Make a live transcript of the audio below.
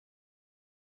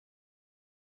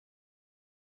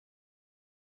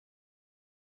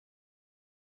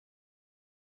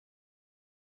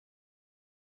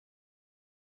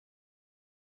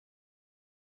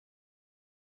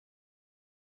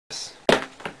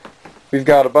We've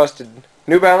got a busted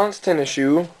New Balance tennis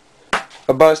shoe,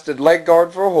 a busted leg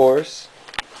guard for a horse,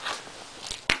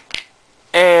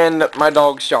 and my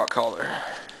dog's shock collar.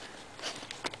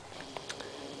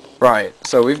 Right,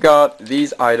 so we've got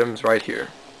these items right here.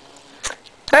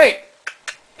 Hey!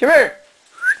 Come here!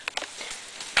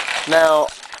 Now,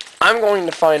 I'm going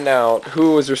to find out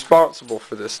who was responsible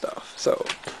for this stuff. So,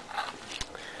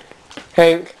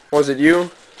 Hank, was it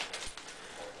you?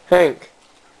 Hank,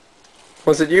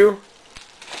 was it you?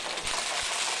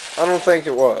 I don't think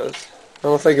it was. I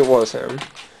don't think it was him.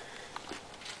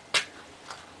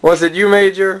 Was it you,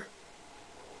 Major?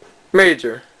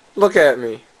 Major, look at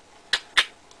me.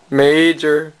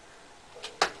 Major.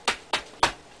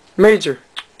 Major,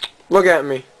 look at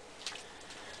me.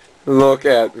 Look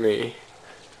at me.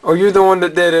 Are you the one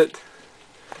that did it?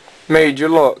 Major,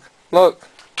 look. Look.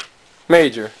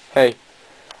 Major, hey.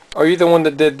 Are you the one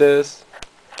that did this?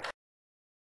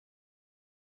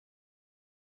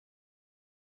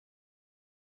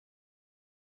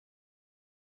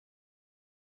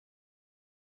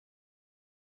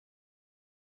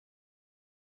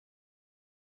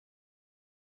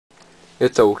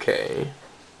 It's okay.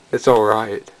 It's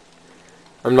alright.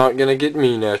 I'm not gonna get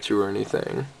mean at you or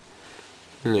anything.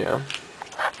 Yeah.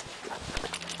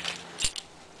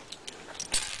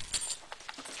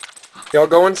 Y'all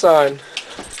go inside.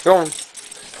 Go on.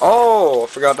 Oh, I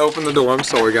forgot to open the door. I'm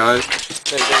sorry, guys.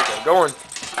 There you go. Go on.